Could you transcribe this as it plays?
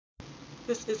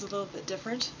This is a little bit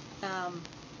different.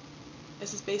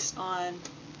 This is based on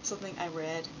something I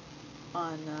read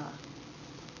on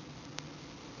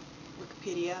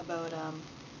Wikipedia about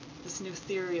this new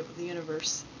theory of the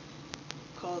universe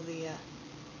called the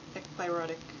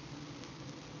Ekpyrotic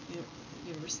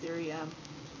Universe theory.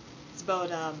 It's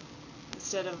about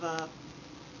instead of an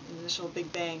initial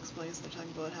Big Bang explosions, they're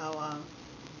talking about how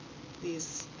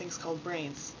these things called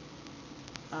branes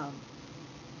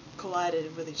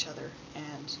collided with each other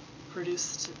and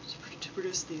produced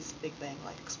these Big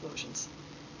Bang-like explosions.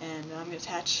 And I'm going to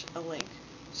attach a link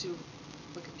to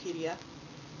Wikipedia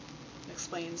that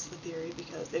explains the theory,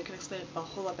 because they can explain it a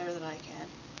whole lot better than I can.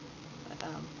 But,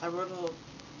 I wrote a little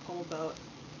poem about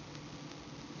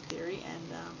the theory,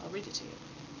 and I'll read it to you.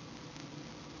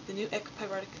 The new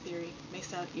ekpyrotic theory may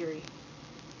sound eerie,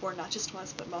 or not just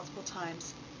once but multiple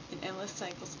times, in endless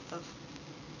cycles of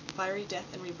fiery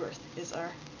death and rebirth is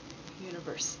our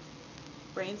universe.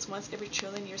 Branes once every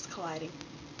trillion years colliding,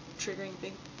 triggering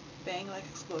Big Bang-like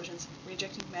explosions,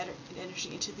 rejecting matter and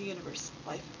energy into the universe,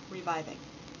 life reviving.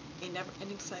 A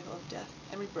never-ending cycle of death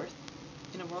and rebirth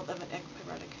in a world of an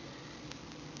ekpyrotic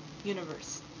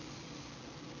universe.